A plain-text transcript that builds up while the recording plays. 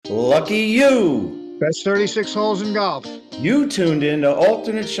Lucky you! Best 36 holes in golf. You tuned in to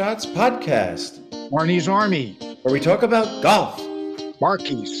Alternate Shots Podcast, Arnie's Army. where we talk about golf,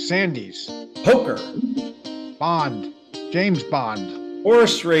 Marquis, Sandy's. poker, Bond. James Bond.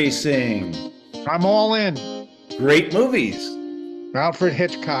 horse racing, I'm all in. great movies. Alfred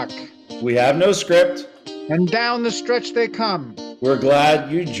Hitchcock. We have no script. And down the stretch they come. We're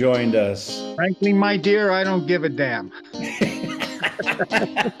glad you joined us. Frankly, my dear, I don't give a damn.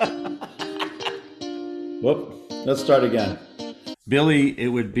 Whoop. Let's start again. Billy, it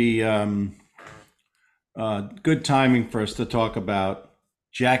would be good timing for us to talk about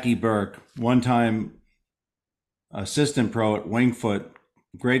Jackie Burke, one-time assistant pro at Wingfoot,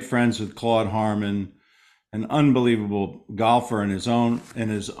 great friends with Claude Harmon, an unbelievable golfer in his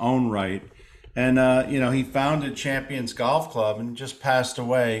own right. And he founded Champions Golf Club and just passed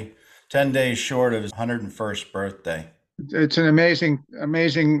away 10 days short of his 101st birthday. It's an amazing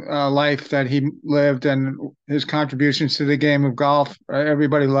life that he lived, and his contributions to the game of golf.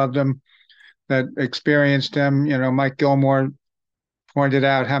 Everybody loved him that experienced him. Mike Gilmore pointed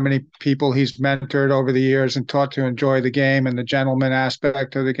out how many people he's mentored over the years and taught to enjoy the game and the gentleman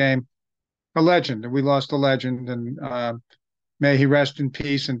aspect of the game. A legend. We lost a legend, and may he rest in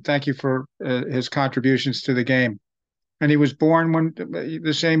peace. And thank you for his contributions to the game. And he was born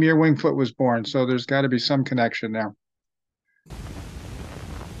the same year Wingfoot was born, so there's got to be some connection there.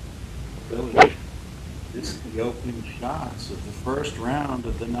 Billy, this is the opening shots of the first round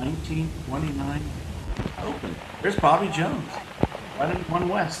of the 1929 Open. There's Bobby Jones, right in one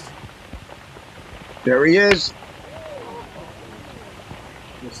west. There he is.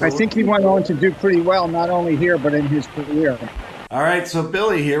 I think he went on to do pretty well, not only here, but in his career. All right, so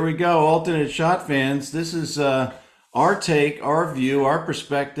Billy, here we go. Alternate Shot fans, this is our take, our view, our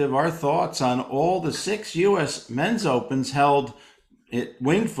perspective, our thoughts on all the 6 U.S. men's Opens held at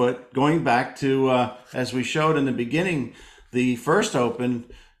Wingfoot, going back to, as we showed in the beginning, the first Open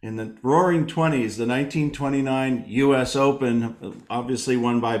in the Roaring 20s, the 1929 U.S. Open, obviously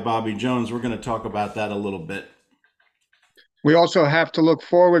won by Bobby Jones. We're going to talk about that a little bit. We also have to look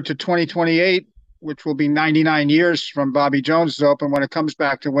forward to 2028, which will be 99 years from Bobby Jones' Open when it comes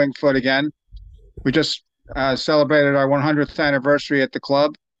back to Wingfoot again. We just celebrated our 100th anniversary at the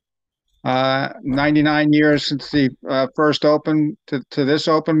club. 99 years since the first Open to this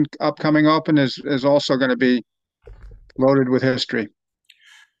upcoming Open is also going to be loaded with history.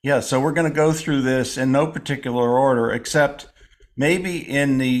 Yeah, so we're going to go through this in no particular order, except maybe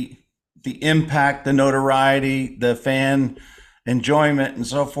in the impact, the notoriety, the fan enjoyment, and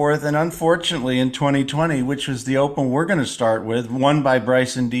so forth. And unfortunately, in 2020, which was the Open we're going to start with, won by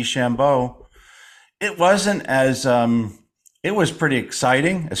Bryson DeChambeau, it wasn't as it was pretty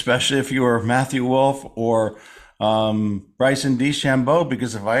exciting, especially if you were Matthew Wolff or Bryson DeChambeau,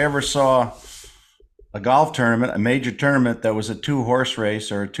 because if I ever saw a golf tournament, a major tournament that was a 2-horse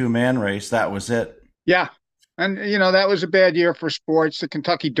race or a 2-man race, that was it. Yeah. And, that was a bad year for sports. The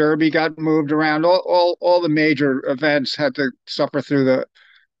Kentucky Derby got moved around. All the major events had to suffer through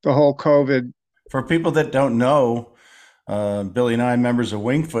the whole COVID. For people that don't know, Billy and I, members of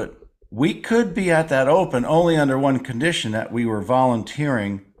Wingfoot, we could be at that Open only under one condition, that we were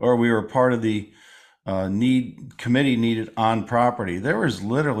volunteering or we were part of the committee needed on property. There was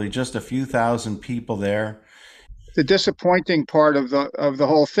literally just a few thousand people there. The disappointing part of the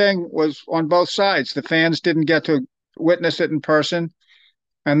whole thing was on both sides. The fans didn't get to witness it in person,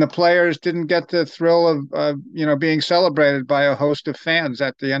 and the players didn't get the thrill of being celebrated by a host of fans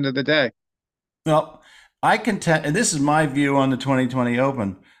at the end of the day. Well, and this is my view on the 2020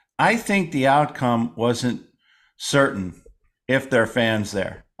 Open. I think the outcome wasn't certain if there are fans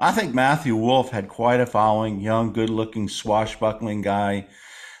there. I think Matthew Wolff had quite a following, young, good-looking, swashbuckling guy.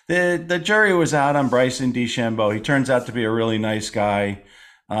 The jury was out on Bryson DeChambeau. He turns out to be a really nice guy.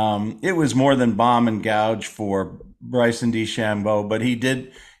 It was more than bomb and gouge for Bryson DeChambeau, but he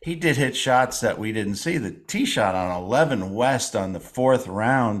did hit shots that we didn't see. The tee shot on 11 West on the 4th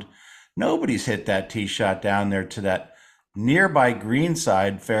round. Nobody's hit that tee shot down there to that nearby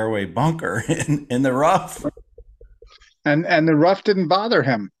greenside fairway bunker in the rough. And the rough didn't bother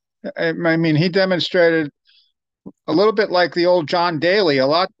him. I mean, he demonstrated a little bit like the old John Daly,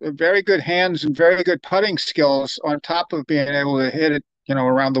 very good hands and very good putting skills on top of being able to hit it,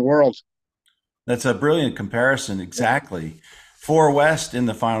 around the world. That's a brilliant comparison. Exactly. 4 West in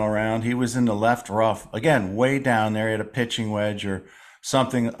the final round. He was in the left rough. Again, way down there. He had a pitching wedge or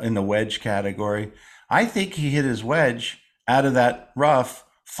something in the wedge category. I think he hit his wedge out of that rough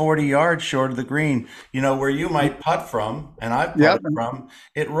 40 yards short of the green, where you might putt from, and I putted from.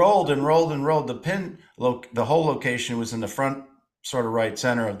 It rolled and rolled and rolled. The pin, the whole location was in the front sort of right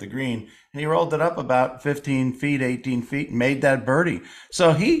center of the green, and he rolled it up about 15 feet, 18 feet, and made that birdie.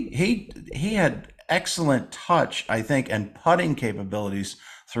 So he had excellent touch, I think, and putting capabilities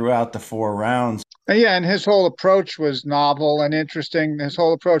throughout the 4 rounds. Yeah, and his whole approach was novel and interesting. His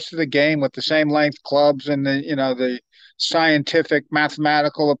whole approach to the game with the same length clubs and the scientific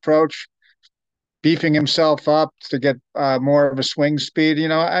mathematical approach, beefing himself up to get more of a swing speed.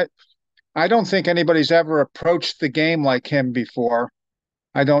 I don't think anybody's ever approached the game like him before.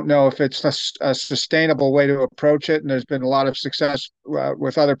 I don't know if it's a sustainable way to approach it, and there's been a lot of success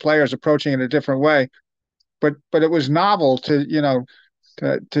with other players approaching it a different way. But it was novel to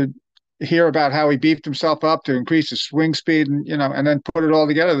hear about how he beefed himself up to increase his swing speed, and then put it all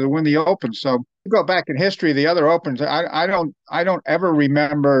together to win the Open. So you go back in history, the other Opens, I don't ever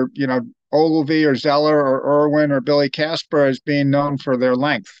remember Ogilvy or Zoeller or Irwin or Billy Casper as being known for their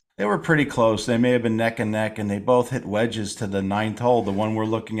length. They were pretty close. They may have been neck and neck, and they both hit wedges to the ninth hole, the one we're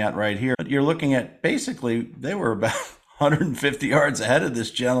looking at right here. But you're looking at basically they were about 150 yards ahead of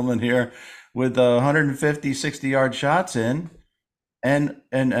this gentleman here with 150, 60-yard shots in. And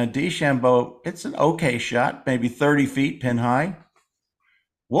DeChambeau, it's an okay shot, maybe 30 feet pin high.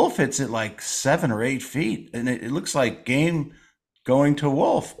 Wolf hits it like 7 or 8 feet, and it looks like game going to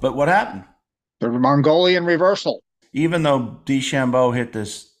Wolf. But what happened? The Mongolian reversal. Even though DeChambeau hit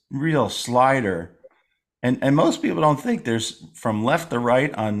this real slider, and most people don't think there's from left to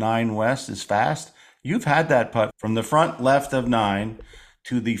right on 9 West is fast. You've had that putt from the front left of 9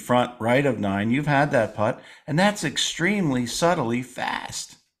 to the front right of 9. You've had that putt, and that's extremely subtly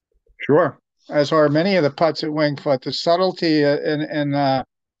fast. Sure, as are many of the putts at Winged Foot. The subtlety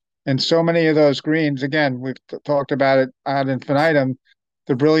in so many of those greens. Again, we've talked about it ad infinitum.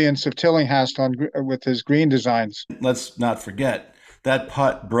 The brilliance of Tillinghast with his green designs. Let's not forget that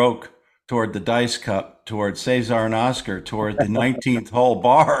putt broke toward the Dice Cup, toward Cesar and Oscar, toward the 19th hole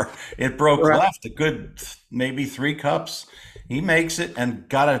bar. It broke left a good maybe 3 cups. He makes it and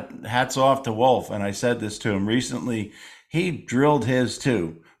got a hats off to Wolf. And I said this to him recently. He drilled his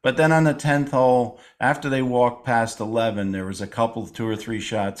too. But then on the 10th hole, after they walked past 11, there was a couple, 2 or 3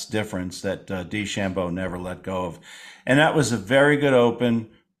 shots difference that DeChambeau never let go of. And that was a very good Open.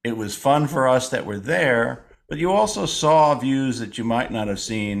 It was fun for us that were there, but you also saw views that you might not have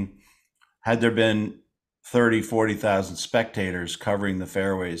seen had there been 30, 40,000 spectators covering the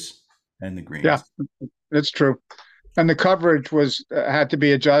fairways and the greens. Yeah, it's true. And the coverage had to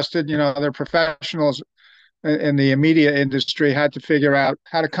be adjusted. They're professionals in the media industry, had to figure out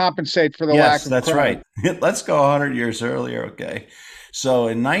how to compensate for the lack of that's crowd. right. Let's go 100 years earlier, okay? So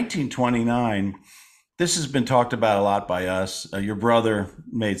in 1929, this has been talked about a lot by us. Your brother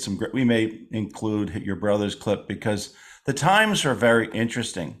made some great, we may include your brother's clip because the times are very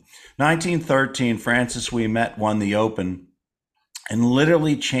interesting. 1913, Francis Ouimet won the Open and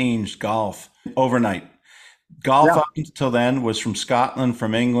literally changed golf overnight. Golf up until then was from Scotland,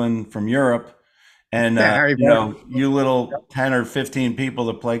 from England, from Europe. And, you little 10 or 15 people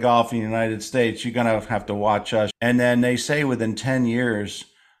that play golf in the United States, you're going to have to watch us. And then they say within 10 years,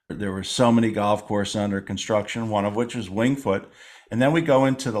 there were so many golf courses under construction, one of which was Winged Foot. And then we go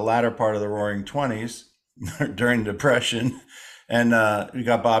into the latter part of the Roaring 20s during Depression. And we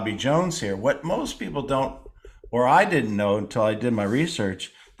got Bobby Jones here. What most people don't, or I didn't know until I did my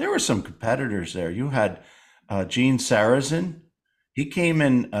research, there were some competitors there. You had Gene Sarazen. He came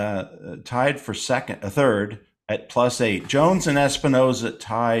in tied for third at +8. Jones and Espinoza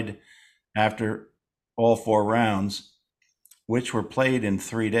tied after all 4 rounds, which were played in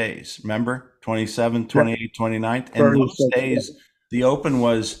 3 days. Remember, 27th, 28th, 29th? And those days, the Open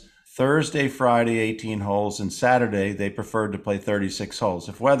was Thursday, Friday, 18 holes, and Saturday, they preferred to play 36 holes.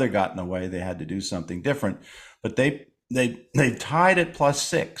 If weather got in the way, they had to do something different. But they tied at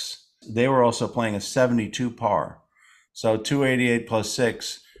 +6. They were also playing a 72 par. So 288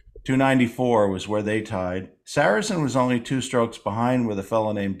 +6, 294 was where they tied. Saracen was only 2 strokes behind with a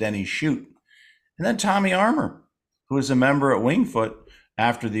fellow named Denny Shute. And then Tommy Armour, who was a member at Winged Foot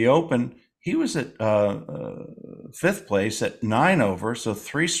after the Open, he was at 5th place at 9 over, so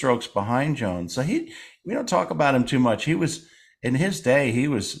 3 strokes behind Jones. So we don't talk about him too much. He was, in his day, he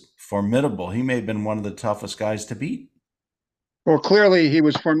was formidable. He may have been one of the toughest guys to beat. Well, clearly he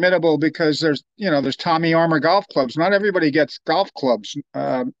was formidable because there's Tommy Armour golf clubs. Not everybody gets golf clubs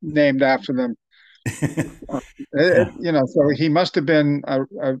named after them. So he must have been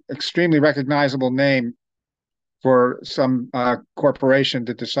a extremely recognizable name for some corporation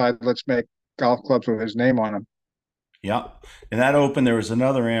to decide, let's make golf clubs with his name on them. Yeah. In that Open, there was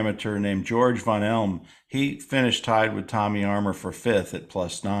another amateur named George Von Elm. He finished tied with Tommy Armour for 5th at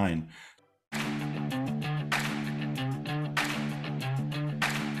 +9.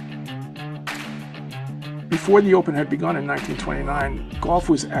 Before the Open had begun in 1929, golf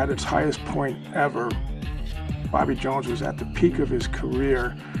was at its highest point ever. Bobby Jones was at the peak of his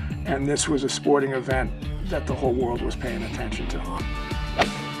career, and this was a sporting event that the whole world was paying attention to.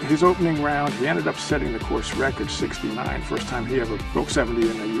 His opening round, he ended up setting the course record, 69, first time he ever broke 70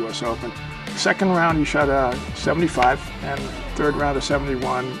 in the U.S. Open. Second round, he shot a 75, and third round a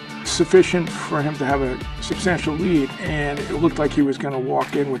 71, sufficient for him to have a substantial lead, and it looked like he was going to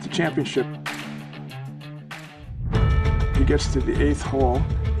walk in with the championship. He gets to the 8th hole.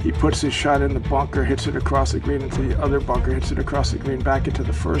 He puts his shot in the bunker, hits it across the green into the other bunker, hits it across the green back into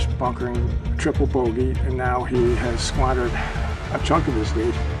the first bunkering triple bogey, and now he has squandered a chunk of his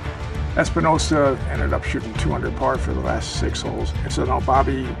lead. Espinosa ended up shooting 2 under par for the last 6 holes, and so now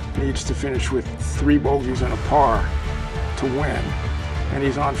Bobby needs to finish with 3 bogeys and a par to win. And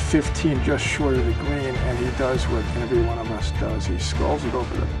he's on 15 just short of the green, and he does what every one of us does. He sculls it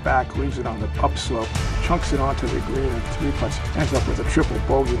over the back, leaves it on the upslope, chunks it onto the green, and 3-putts, ends up with a triple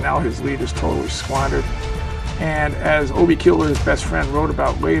bogey. Now his lead is totally squandered. And as Obi Killer, his best friend, wrote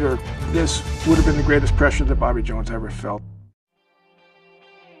about later, this would have been the greatest pressure that Bobby Jones ever felt.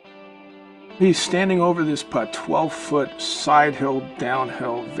 He's standing over this putt, 12-foot side hill,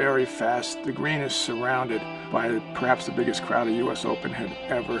 downhill, very fast. The green is surrounded by perhaps the biggest crowd a U.S. Open had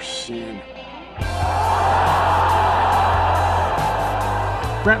ever seen.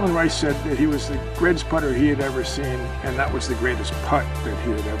 Grantland Rice said that he was the greatest putter he had ever seen, and that was the greatest putt that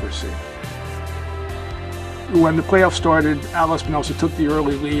he had ever seen. When the playoff started, Al Espinosa took the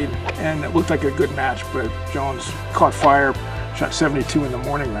early lead, and it looked like a good match, but Jones caught fire. Shot 72 in the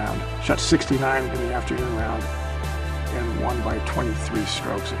morning round, shot 69 in the afternoon round, and won by 23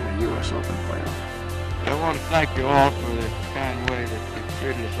 strokes in a U.S. Open playoff. I want to thank you all for the kind way that you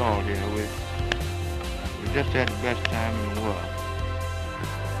treated us all here. We just had the best time in the world.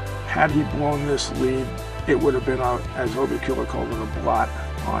 Had he blown this lead, it would have been, as Obi Killer called it, a blot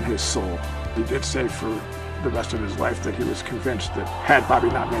on his soul. He did say for the rest of his life that he was convinced that had Bobby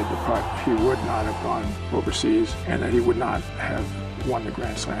not made the putt, he would not have gone overseas and that he would not have won the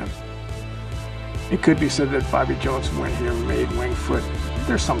Grand Slam. It could be said that Bobby Jones' win here made Winged Foot.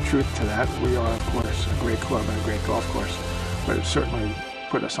 There's some truth to that. We are, of course, a great club and a great golf course, but it certainly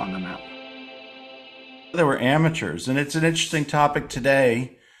put us on the map. They were amateurs, and it's an interesting topic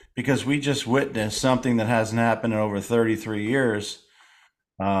today because we just witnessed something that hasn't happened in over 33 years.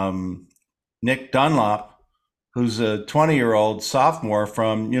 Nick Dunlop, who's a 20-year-old sophomore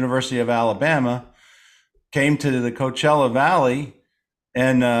from University of Alabama, came to the Coachella Valley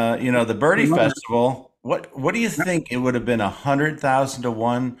and, the Birdie Festival. What do you think? It would have been 100,000 to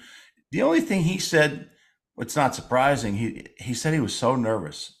 1. The only thing he said, it's not surprising, he said he was so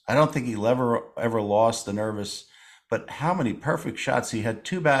nervous. I don't think he ever lost the nervous, but how many perfect shots. He had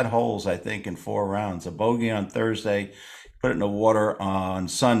 2 bad holes, I think, in 4 rounds, a bogey on Thursday, put it in the water on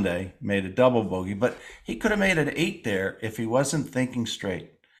Sunday, made a double bogey, but he could have made an 8 there if he wasn't thinking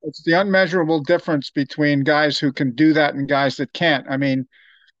straight. It's the unmeasurable difference between guys who can do that and guys that can't. I mean,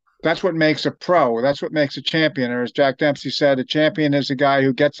 that's what makes a pro. That's what makes a champion. Or as Jack Dempsey said, a champion is a guy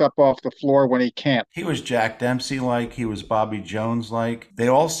who gets up off the floor when he can't. He was Jack Dempsey-like. He was Bobby Jones-like. They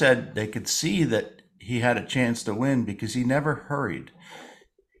all said they could see that he had a chance to win because he never hurried.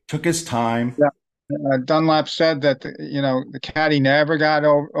 Took his time. Yeah. Dunlap said that the caddy never got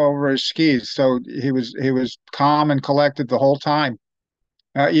over his skis, so he was calm and collected the whole time,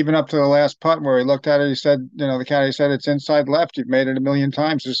 even up to the last putt where he looked at it. He said, the caddy said, "It's inside left. You've made it a million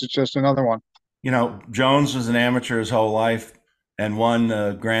times. This is just another one." Jones was an amateur his whole life and won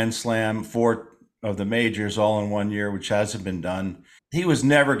a Grand Slam, 4 of the majors all in 1 year, which hasn't been done. He was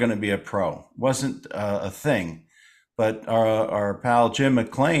never going to be a pro. Wasn't a thing. But our pal Jim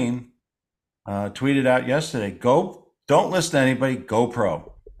McClain tweeted out yesterday, don't listen to anybody, go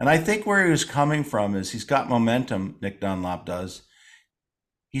pro. And I think where he was coming from is he's got momentum, Nick Dunlop does.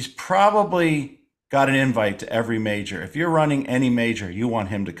 He's probably got an invite to every major. If you're running any major, you want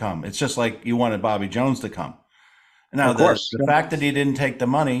him to come. It's just like you wanted Bobby Jones to come. Now, the fact that he didn't take the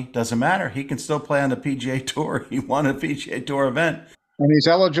money doesn't matter. He can still play on the PGA Tour. He won a PGA Tour event. And he's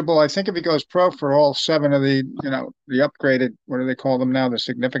eligible, I think, if he goes pro for all 7 of the, the upgraded, what do they call them now, the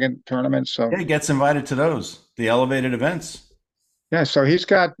significant tournaments. So yeah, he gets invited to those, the elevated events. Yeah, so he's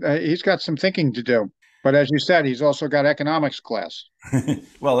got some thinking to do. But as you said, he's also got economics class.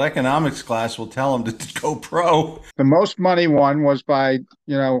 Well, economics class will tell him to go pro. The most money won was by,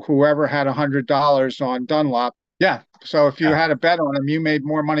 whoever had $100 on Dunlop. Yeah, so if you had a bet on him, you made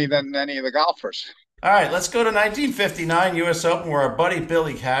more money than any of the golfers. All right, let's go to 1959 U.S. Open, where our buddy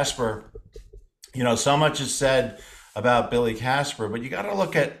Billy Casper, so much is said about Billy Casper, but you got to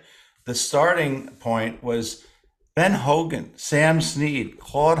look at the starting point was Ben Hogan, Sam Snead,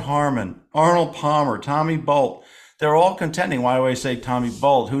 Claude Harmon, Arnold Palmer, Tommy Bolt. They're all contending. Why do I say Tommy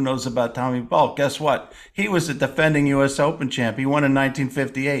Bolt? Who knows about Tommy Bolt? Guess what? He was the defending U.S. Open champ. He won in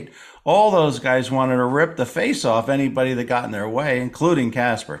 1958. All those guys wanted to rip the face off anybody that got in their way, including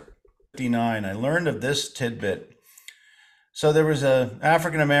Casper. 59. I learned of this tidbit. So there was an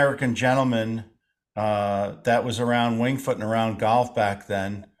African-American gentleman that was around Winged Foot and around golf back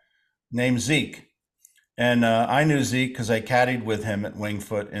then named Zeke. And I knew Zeke because I caddied with him at Winged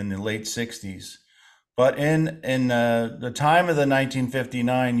Foot in the late 60s. But in the time of the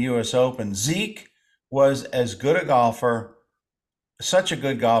 1959 U.S. Open, Zeke was as good a golfer, such a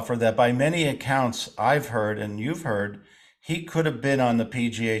good golfer, that by many accounts I've heard and you've heard, he could have been on the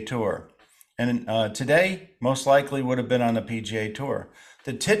PGA Tour. And today, most likely would have been on the PGA Tour.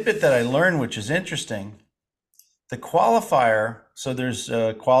 The tidbit that I learned, which is interesting, the qualifier, so there's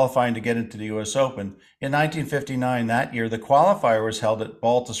qualifying to get into the U.S. Open. In 1959, that year, the qualifier was held at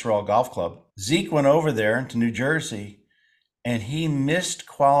Baltusrol Golf Club. Zeke went over there to New Jersey, and he missed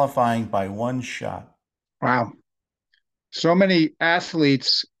qualifying by one shot. Wow. So many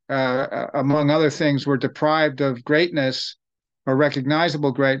athletes, among other things, were deprived of greatness or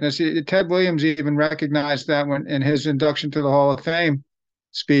recognizable greatness. Ted Williams even recognized that when in his induction to the Hall of Fame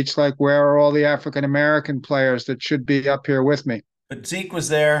speech, like, where are all the African-American players that should be up here with me? But Zeke was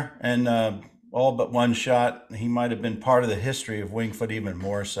there, and all but one shot. He might have been part of the history of Winged Foot even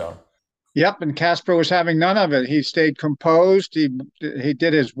more so. Yep, and Casper was having none of it. He stayed composed. He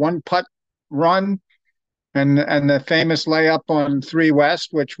did his one putt run, and the famous layup on 3 West,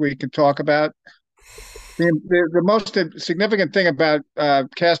 which we could talk about. The most significant thing about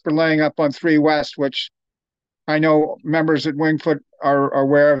Casper laying up on 3 West, which I know members at Winged Foot are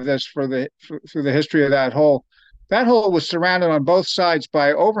aware of this for the history of that hole. That hole was surrounded on both sides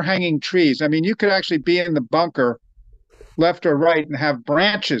by overhanging trees. I mean, you could actually be in the bunker, left or right, and have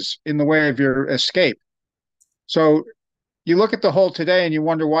branches in the way of your escape. So you look at the hole today and you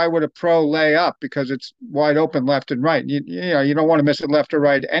wonder, why would a pro lay up? Because it's wide open left and right. You don't want to miss it left or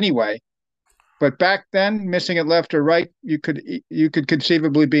right anyway. But back then, missing it left or right, you could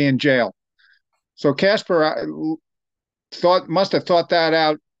conceivably be in jail. So Casper must have thought that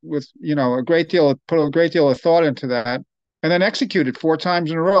out with put a great deal of thought into that, and then executed 4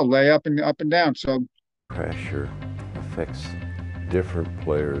 times in a row, lay up and down. So pressure affects different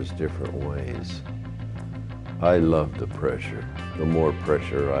players different ways. I loved the pressure. The more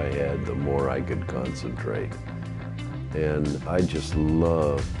pressure I had, the more I could concentrate. And I just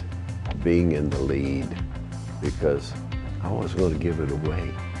loved being in the lead because I wasn't going to give it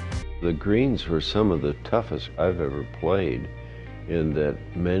away. The greens were some of the toughest I've ever played, in that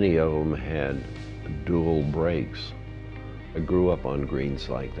many of them had dual breaks. I grew up on greens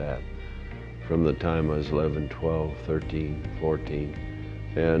like that from the time I was 11, 12, 13, 14,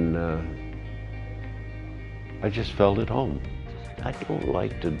 and I just felt at home. I don't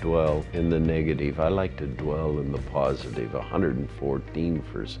like to dwell in the negative. I like to dwell in the positive. 114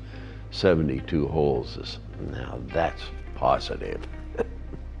 for 72 holes is, now that's positive.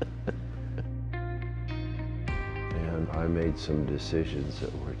 And I made some decisions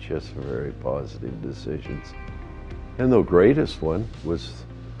that were just very positive decisions. And the greatest one was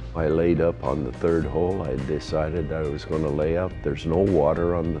I laid up on the 3rd hole. I decided I was going to lay up. There's no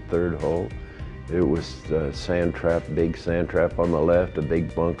water on the 3rd hole. It was the sand trap, big sand trap on the left, a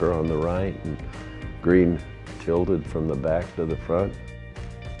big bunker on the right, and green tilted from the back to the front.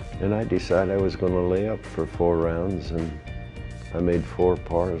 And I decided I was going to lay up for 4 rounds, and I made 4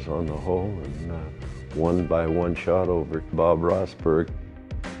 pars on the hole and won by 1 shot over Bob Rosberg.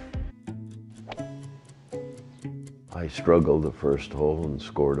 I struggled the 1st hole and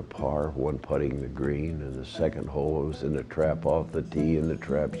scored a par, 1 putting the green, and the 2nd hole I was in a trap off the tee, and the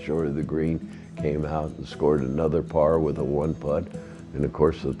trap short of the green, came out and scored another par with a 1 putt. And of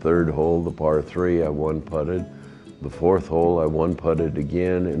course the 3rd hole, the par 3, I 1 putted. The 4th hole I 1 putted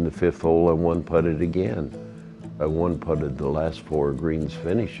again, and the 5th hole I 1 putted again. I 1 putted the last 4 greens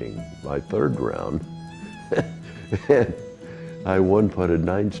finishing my 3rd round. And I 1 putted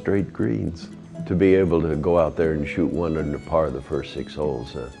 9 straight greens. To be able to go out there and shoot 1 under par the first 6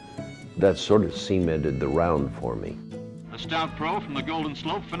 holes, that sort of cemented the round for me. The stout pro from the Golden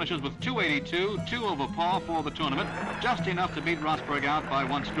Slope finishes with 282, 2 over par for the tournament, just enough to beat Rosberg out by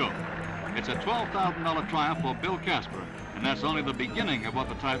 1 stroke. It's a $12,000 triumph for Bill Casper, and that's only the beginning of what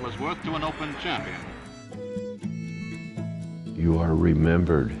the title is worth to an Open champion. You are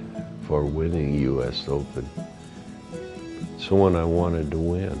remembered for winning U.S. Open. So when I wanted to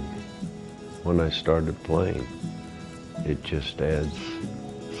win, when I started playing, it just adds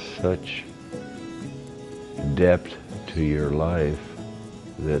such depth to your life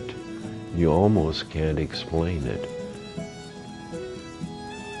that you almost can't explain it.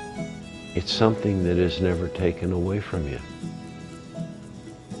 It's something that is never taken away from you.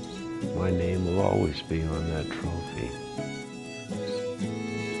 My name will always be on that trophy.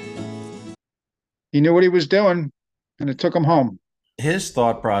 He knew what he was doing, and it took him home. His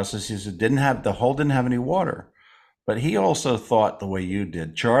thought process is the hole didn't have any water. But he also thought the way you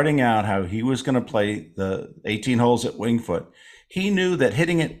did, charting out how he was going to play the 18 holes at Wingfoot. He knew that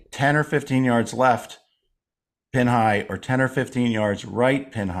hitting it 10 or 15 yards left pin high or 10 or 15 yards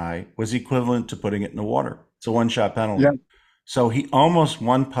right pin high was equivalent to putting it in the water. It's a one-shot penalty. Yeah. So he almost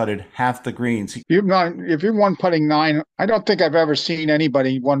one-putted half the greens. If you're one putting 9, I don't think I've ever seen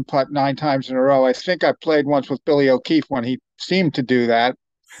anybody one putt 9 times in a row. I think I played once with Billy O'Keefe when he seemed to do that,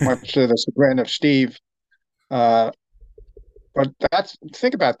 much to the chagrin of Steve. But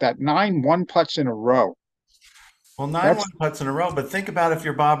think about that, 9 one-putts in a row. Well, 9 one-putts in a row, but think about if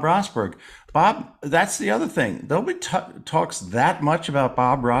you're Bob Rosberg. Bob, that's the other thing. Nobody talks that much about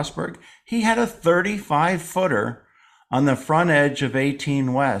Bob Rosberg. He had a 35-footer on the front edge of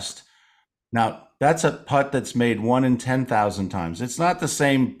 18 West. Now, that's a putt that's made 1 in 10,000 times. It's not the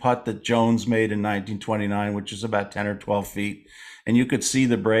same putt that Jones made in 1929, which is about 10 or 12 feet. And you could see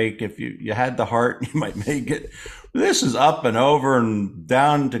the break. If you had the heart, you might make it. This is up and over and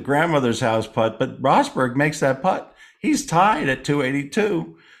down to grandmother's house putt. But Rosberg makes that putt. He's tied at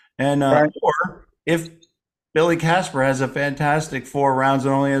 282. And Right. Or if Billy Casper has a fantastic 4 rounds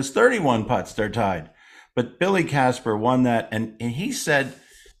and only has 31 putts, they're tied. But Billy Casper won that. And he said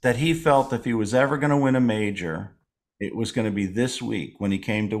that he felt if he was ever going to win a major, it was going to be this week when he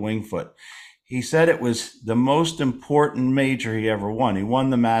came to Wingfoot. He said it was the most important major he ever won. He won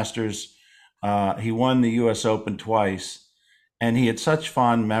the Masters. He won the U.S. Open twice. And he had such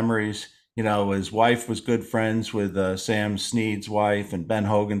fond memories. You know, his wife was good friends with Sam Snead's wife and Ben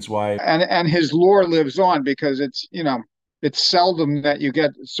Hogan's wife. And his lore lives on because it's seldom that you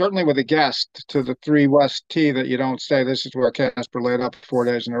get, certainly with a guest, to the 3 West tee that you don't say this is where Casper laid up 4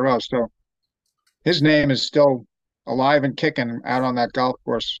 days in a row. So his name is still alive and kicking out on that golf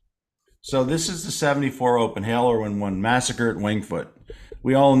course. So this is the 74 Open. Hale Irwin won Massacre at Wingfoot.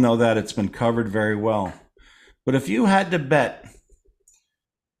 We all know that. It's been covered very well. But if you had to bet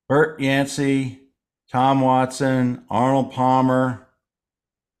Bert Yancey, Tom Watson, Arnold Palmer,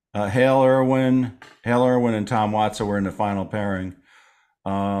 Hale Irwin and Tom Watson were in the final pairing.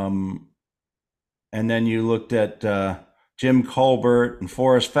 And then you looked at Jim Colbert and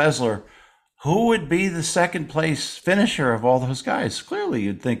Forrest Fessler. Who would be the second place finisher of all those guys? Clearly,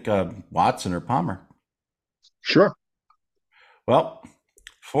 you'd think Watson or Palmer. Sure. Well,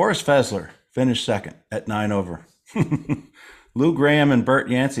 Forrest Fessler finished second at 9 over. Lou Graham and Bert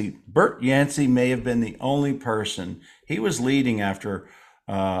Yancey. Bert Yancey may have been the only person. He was leading after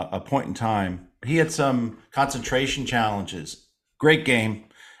a point in time. He had some concentration challenges. Great game.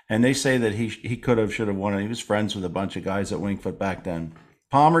 And they say that he should have won it. He was friends with a bunch of guys at Wingfoot back then.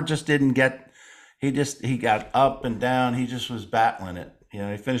 Palmer just didn't get, he got up and down. He just was battling it. You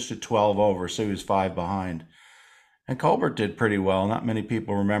know, he finished at 12 over, so he was 5 behind. And Colbert did pretty well. Not many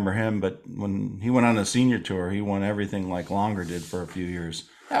people remember him, but when he went on a senior tour, he won everything like Longer did for a few years.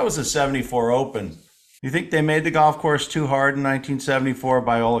 That was the 74 Open. You think they made the golf course too hard in 1974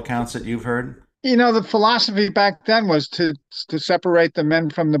 by all accounts that you've heard? You know, the philosophy back then was to separate the men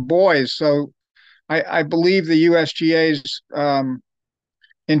from the boys. So I believe the USGA's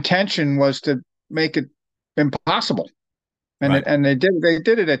intention was to make it impossible. And Right. they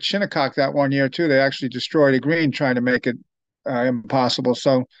did it at Shinnecock that one year too. They actually destroyed a green trying to make it impossible.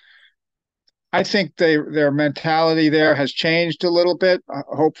 So I think their mentality there has changed a little bit,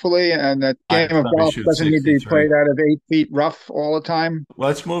 hopefully, and that game of golf doesn't need to be played out of 8 feet rough all the time.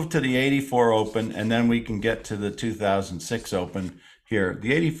 Let's move to the 84 Open, and then we can get to the 2006 Open here.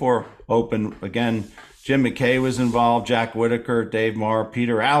 The 84 Open, again, Jim McKay was involved, Jack Whitaker, Dave Marr,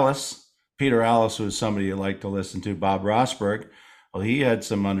 Peter Allis. Peter Allis was somebody you like to listen to. Bob Rosberg, well, he had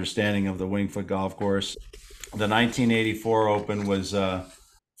some understanding of the Wingfoot golf course. The 1984 Open was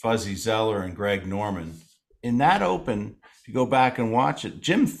Fuzzy Zoeller and Greg Norman. In that Open, if you go back and watch it,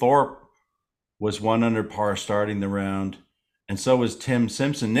 Jim Thorpe was 1 under par starting the round, and so was Tim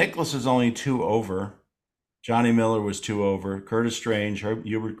Simpson. Nicklaus was only 2 over. Johnny Miller was 2 over. Curtis Strange,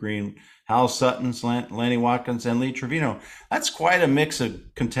 Hubert Green, Hal Sutton, Lanny Watkins, and Lee Trevino. That's quite a mix of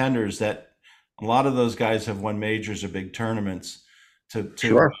contenders that a lot of those guys have won majors or big tournaments.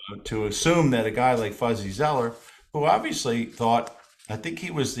 To assume that a guy like Fuzzy Zoeller, who obviously thought, I think he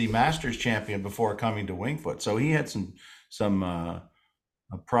was the Masters champion before coming to Wingfoot, so he had some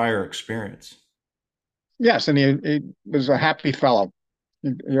a prior experience. Yes, and he was a happy fellow.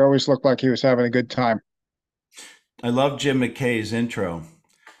 He always looked like he was having a good time. I love Jim McKay's intro.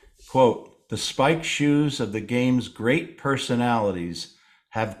 Quote, "The spiked shoes of the game's great personalities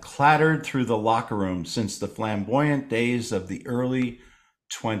have clattered through the locker room since the flamboyant days of the early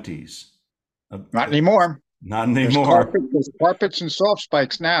 20s. Not anymore. Not anymore. There's carpets and soft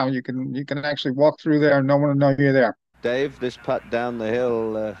spikes now. You can actually walk through there and no one will know you're there. Dave, this putt down the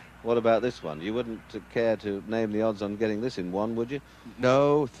hill, what about this one? You wouldn't care to name the odds on getting this in one, would you?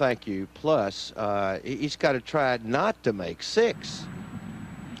 No, thank you. Plus, he's got to try not to make 6.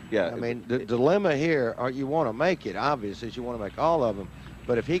 Yeah. I mean, the dilemma here, you want to make it, obviously, you want to make all of them.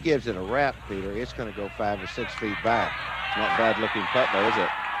 But if he gives it a wrap, Peter, it's going to go 5 or 6 feet back. Not bad looking putt, though, is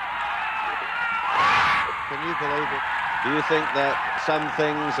it? Can you believe it? Do you think that some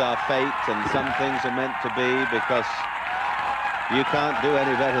things are fate and some things are meant to be? Because you can't do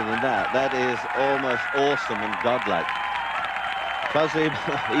any better than that. That is almost awesome and godlike. Fuzzy,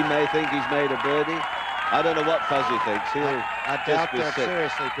 he may think he's made a birdie. I don't know what Fuzzy thinks. I doubt that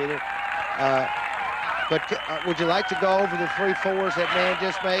seriously, Peter. But would you like to go over the 3 4s that man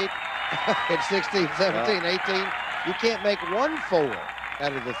just made at 16, 17, 18? You can't make 1 4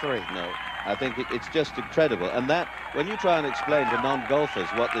 out of the 3. No, I think it's just incredible. And that, when you try and explain to non-golfers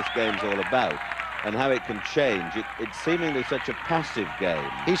what this game's all about and how it can change, it's seemingly such a passive game.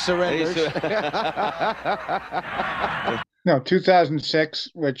 He surrenders. No, 2006,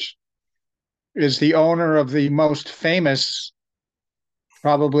 which is the owner of the most famous,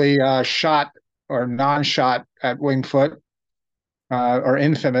 probably shot or non-shot at Winged Foot, or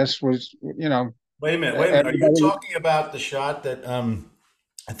infamous, was, Wait a minute. Are you talking about the shot that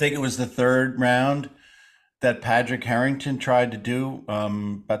I think it was the 3rd round that Patrick Harrington tried to do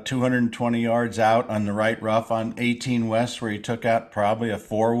about 220 yards out on the right rough on 18 West, where he took out probably a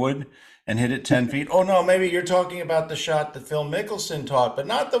 4-wood and hit it 10 feet? Oh, no, maybe you're talking about the shot that Phil Mickelson taught, but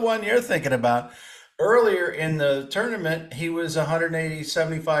not the one you're thinking about. Earlier in the tournament, he was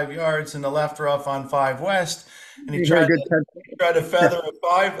 175 yards in the left rough on 5 West, and he tried to feather a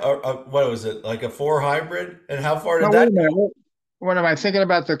 5, what was it, like a 4 hybrid? And how far did that go? What am I thinking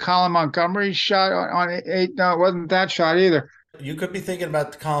about? The Colin Montgomery shot on 8? No, it wasn't that shot either. You could be thinking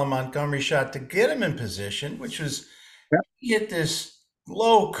about the Colin Montgomery shot to get him in position, which was he hit this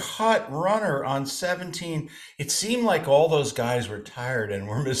low cut runner on 17. It seemed like all those guys were tired and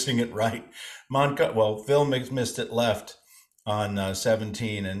were missing it right. Phil missed it left on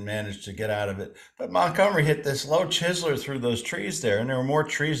 17 and managed to get out of it. But Montgomery hit this low chiseler through those trees there, and there were more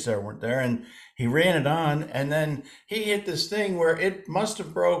trees there, weren't there? And he ran it on, and then he hit this thing where it must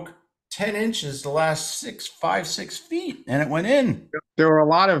have broke 10 inches the last 5-6 feet, and it went in. There were a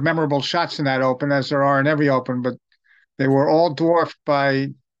lot of memorable shots in that Open, as there are in every Open, but they were all dwarfed by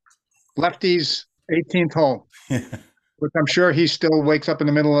Lefty's 18th hole, which I'm sure he still wakes up in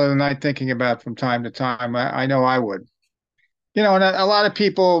the middle of the night thinking about from time to time. I know I would. And a lot of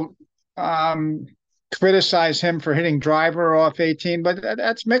people criticize him for hitting driver off 18, but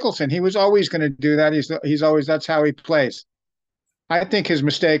that's Mickelson. He was always going to do that. He's always, that's how he plays. I think his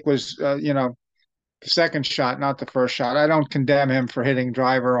mistake was, the second shot, not the first shot. I don't condemn him for hitting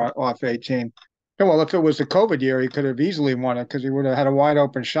driver off 18. Well, if it was the COVID year, he could have easily won it because he would have had a wide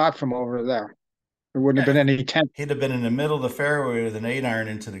open shot from over there. There wouldn't have been any 10. He'd have been in the middle of the fairway with an 8-iron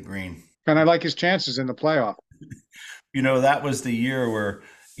into the green. And I like his chances in the playoff. That was the year where,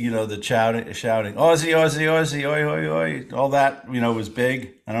 the shouting, Aussie, Aussie, Aussie, oi, oi, oi, all that, was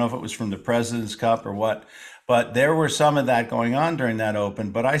big. I don't know if it was from the President's Cup or what, but there were some of that going on during that Open.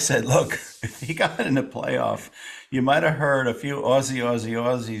 But I said, look, if he got in the playoff, you might have heard a few Aussie, Aussie,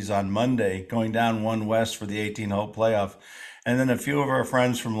 Aussies on Monday going down 1 West for the 18-hole playoff. And then a few of our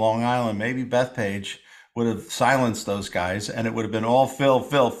friends from Long Island, maybe Bethpage, would have silenced those guys, and it would have been all Phil,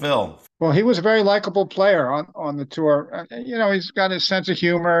 Phil, Phil. Well, he was a very likable player on the tour. He's got his sense of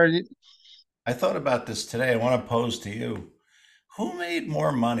humor. I thought about this today. I want to pose to you. Who made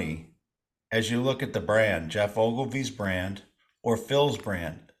more money as you look at the brand, Geoff Ogilvy's brand or Phil's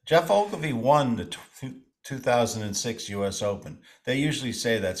brand? Geoff Ogilvy won the 2006 U.S. Open. They usually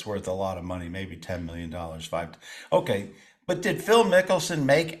say that's worth a lot of money, maybe $10 million. Okay, but did Phil Mickelson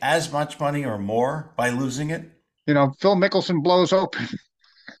make as much money or more by losing it? Phil Mickelson blows open.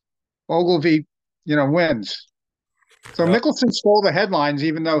 Ogilvy, wins. So Mickelson stole the headlines,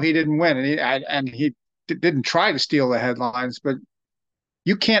 even though he didn't win, and he didn't try to steal the headlines. But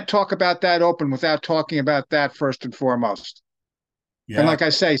you can't talk about that Open without talking about that first and foremost. Yeah. And like I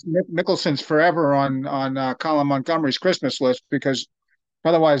say, Mickelson's forever on Colin Montgomery's Christmas list, because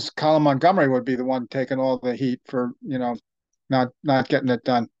otherwise Colin Montgomery would be the one taking all the heat for not getting it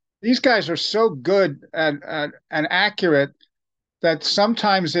done. These guys are so good and accurate that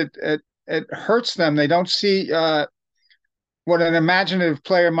sometimes it hurts them. They don't see what an imaginative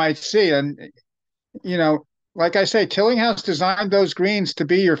player might see. And you know, like I say, Tillinghast designed those greens to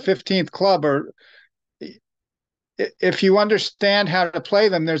be your 15th club, or if you understand how to play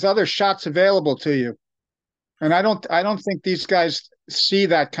them, there's other shots available to you. And I don't think these guys see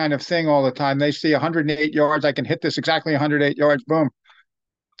that kind of thing all the time. They see 108 yards. I can hit this exactly 108 yards, boom,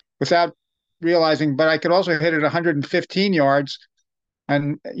 without realizing, but I could also hit it 115 yards.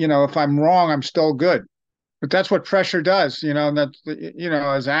 And, if I'm wrong, I'm still good. But that's what pressure does, and that,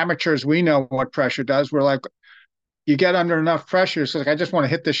 as amateurs, we know what pressure does. We're like, you get under enough pressure. It's like, I just want to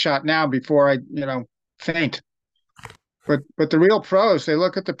hit this shot now before I, faint. But the real pros, they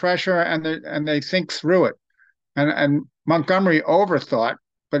look at the pressure and they think through it. And Montgomery overthought,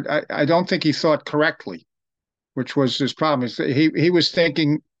 but I don't think he thought correctly, which was his problem. He was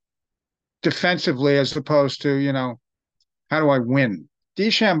thinking defensively as opposed to, how do I win?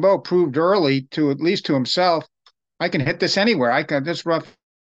 DeChambeau proved early at least to himself, I can hit this anywhere. This rough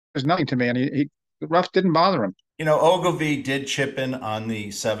is nothing to me, and the rough didn't bother him. Ogilvy did chip in on the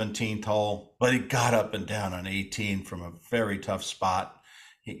 17th hole, but he got up and down on 18 from a very tough spot.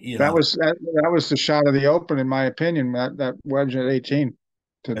 That was the shot of the Open, in my opinion. That wedge at 18,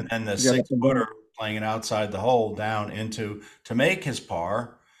 and then the 6-footer playing it outside the hole down to make his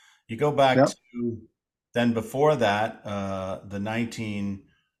par. You go back to then before that, the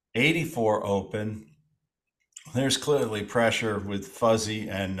 1984 Open. There's clearly pressure with Fuzzy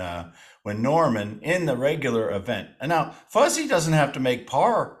and when Norman in the regular event. And now Fuzzy doesn't have to make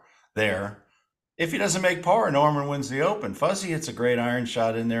par there. If he doesn't make par, Norman wins the Open. Fuzzy hits a great iron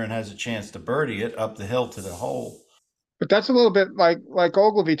shot in there and has a chance to birdie it up the hill to the hole. But that's a little bit like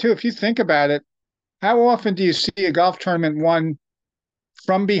Ogilvy too. If you think about it, how often do you see a golf tournament won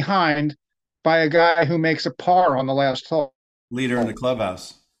from behind by a guy who makes a par on the last hole? Leader in the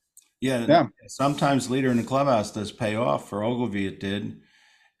clubhouse. Yeah. Sometimes leader in the clubhouse does pay off. For Ogilvy, it did.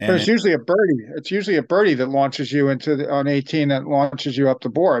 But it's usually a birdie. It's usually a birdie that launches you on 18, that launches you up the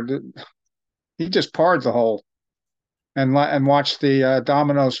board. He just parred the hole and watched the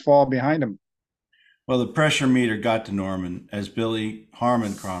dominoes fall behind him. Well, the pressure meter got to Norman, as Billy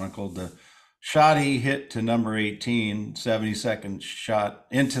Harmon chronicled. The shot he hit to number 18, 72nd shot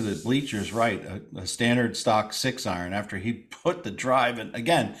into the bleachers right, a standard stock 6-iron after he put the drive in.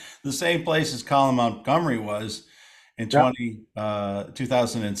 Again, the same place as Colin Montgomery was in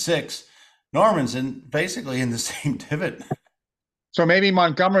 2006. Norman's basically in the same divot. So maybe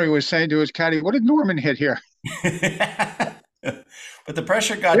Montgomery was saying to his caddy, what did Norman hit here? But the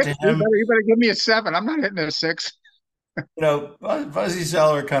pressure got to him. You better give me a 7. I'm not hitting a 6. Fuzzy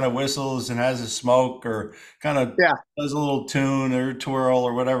Zoeller kind of whistles and has a smoke or kind of does a little tune or twirl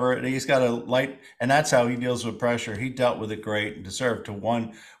or whatever. And he's got a light, and that's how he deals with pressure. He dealt with it great and deserved to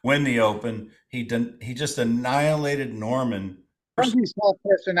win the Open. He just annihilated Norman. Fuzzy's whole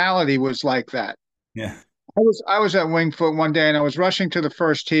personality was like that. Yeah. I was at Winged Foot one day and I was rushing to the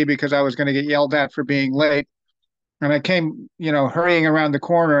first tee because I was going to get yelled at for being late. And I came, hurrying around the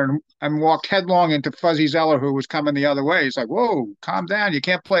corner and walked headlong into Fuzzy Zoeller, who was coming the other way. He's like, "Whoa, calm down! You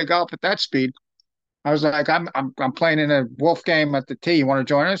can't play golf at that speed." I was like, "I'm playing in a wolf game at the tee. You want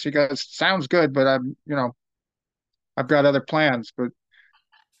to join us?" He goes, "Sounds good, but I've got other plans." But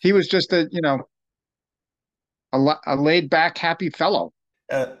he was just a laid back, happy fellow.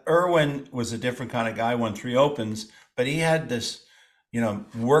 Irwin was a different kind of guy. Won 3 Opens, but he had this,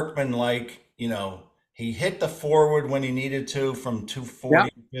 workman-like, He hit the forward when he needed to from 240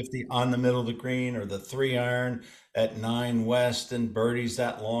 to 50 on the middle of the green, or the 3-iron at 9 west and birdies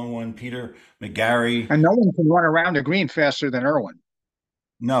that long one. Peter McGarry. And no one can run around a green faster than Irwin.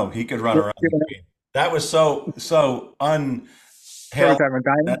 No, he could run around the green. That was so Hale.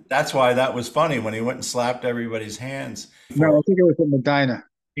 That's why that was funny when he went and slapped everybody's hands. No, I think it was in Medina.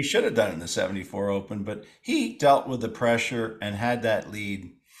 He should have done it in the 74 Open, but he dealt with the pressure and had that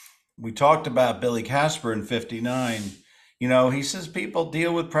lead. We talked about Billy Casper in 59. He says people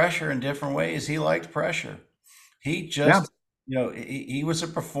deal with pressure in different ways. He liked pressure. He just, he was a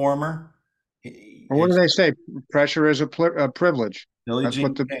performer. What do they say? Pressure is a privilege. Billie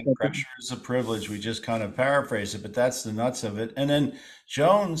Jean King, pressure is a privilege. We just kind of paraphrase it, but that's the nuts of it. And then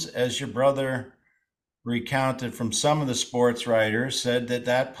Jones, as your brother recounted from some of the sports writers, said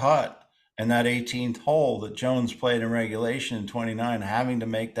that putt and that 18th hole that Jones played in regulation in 29, having to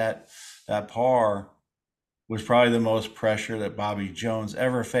make that par, was probably the most pressure that Bobby Jones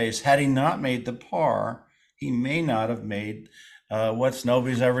ever faced. Had he not made the par, he may not have made what's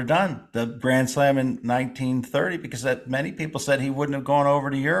nobody's ever done, the Grand Slam in 1930, because many people said he wouldn't have gone over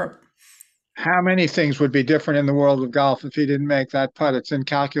to Europe. How many things would be different in the world of golf if he didn't make that putt? It's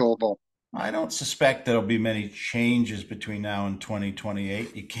incalculable. I don't suspect there'll be many changes between now and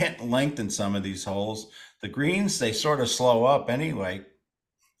 2028. You can't lengthen some of these holes. The greens, they sort of slow up anyway.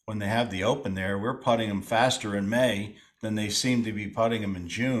 When they have the Open there, we're putting them faster in May than they seem to be putting them in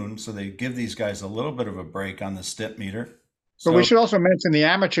June. So they give these guys a little bit of a break on the stip meter. But we should also mention the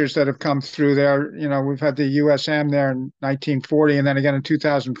amateurs that have come through there. You know, we've had the USM there in 1940 and then again in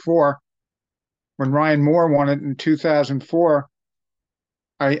 2004. When Ryan Moore won it in 2004,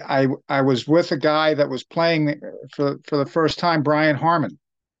 I was with a guy that was playing for the first time. Brian Harmon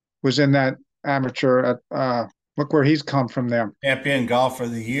was in that amateur. Look where he's come from there. Champion golfer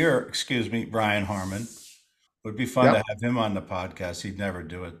of the year, Brian Harmon. Would be fun to have him on the podcast. He'd never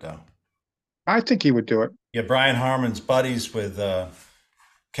do it, though. I think he would do it. Yeah, Brian Harmon's buddies with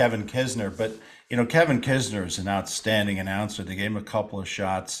Kevin Kisner. But, you know, Kevin Kisner is an outstanding announcer. They gave him a couple of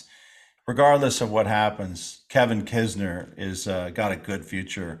shots. Regardless of what happens, Kevin Kisner is got a good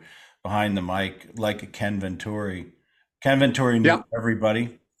future behind the mic, like a Ken Venturi. Ken Venturi knew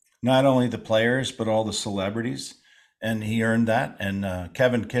everybody, not only the players, but all the celebrities, and he earned that. And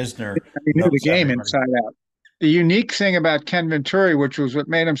Kevin Kisner knew the game inside out. The unique thing about Ken Venturi, which was what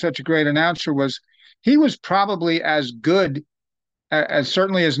made him such a great announcer, was he was probably as good, as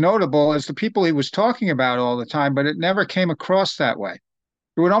certainly as notable as the people he was talking about all the time, but it never came across that way.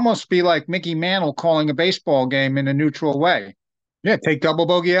 It would almost be like Mickey Mantle calling a baseball game in a neutral way. Yeah, take double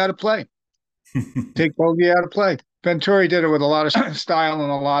bogey out of play. Take bogey out of play. Venturi did it with a lot of style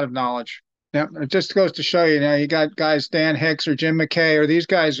and a lot of knowledge. Yeah, it just goes to show you, now you got guys, Dan Hicks or Jim McKay, or these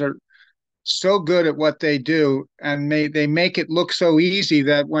guys are so good at what they do, and they make it look so easy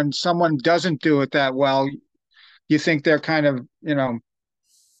that when someone doesn't do it that well, you think they're kind of, you know,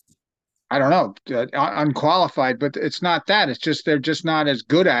 I don't know, unqualified, but it's not that. It's just they're just not as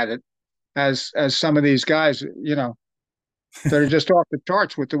good at it as some of these guys, you know, they're just off the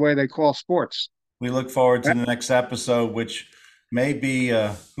charts with the way they call sports. We look forward to the next episode, which may be,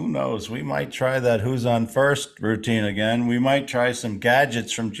 who knows, we might try that Who's on First routine again. We might try some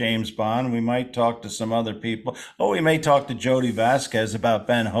gadgets from James Bond. We might talk to some other people. Oh, we may talk to Jody Vasquez about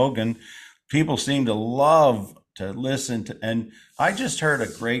Ben Hogan. People seem to love to listen to, and I just heard a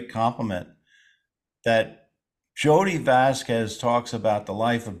great compliment that Jody Vasquez talks about the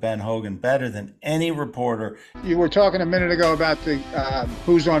life of Ben Hogan better than any reporter. You were talking a minute ago about the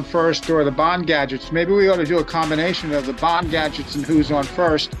Who's on First or the Bond gadgets. Maybe we ought to do a combination of the Bond gadgets and Who's on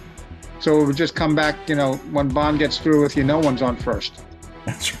First. So it would just come back, you know, when Bond gets through with you, no one's on first.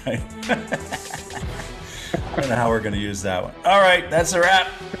 That's right. I don't know how we're going to use that one. All right, that's a wrap.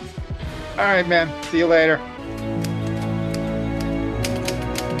 All right, man. See you later.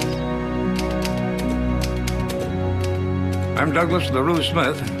 I'm Douglas LaRue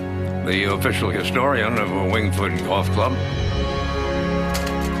Smith, the official historian of Wingfoot Golf Club.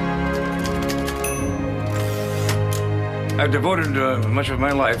 I've devoted much of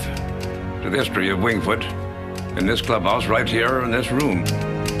my life to the history of Wingfoot in this clubhouse right here in this room.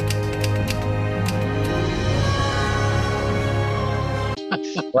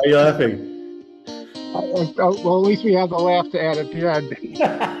 Why are you laughing? Well, at least we have the laugh to add at the end.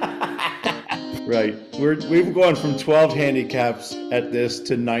 Right. We've gone from 12 handicaps at this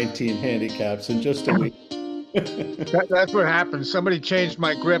to 19 handicaps in just a week. That's what happened. Somebody changed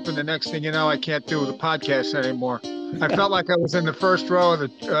my grip, and the next thing you know, I can't do the podcast anymore. I felt like I was in the first row of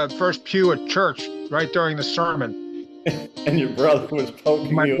the first pew at church right during the sermon. And your brother was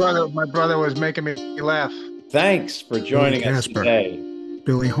poking my you. My brother was making me laugh. Thanks for joining us Casper, today.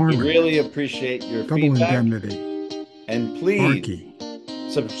 Billy Harmon. We really appreciate your Double feedback. Indemnity. And please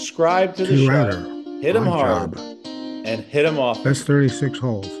Markey. subscribe to the Two show. outer. Hit them On hard job. and hit them off. That's 36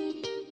 holes.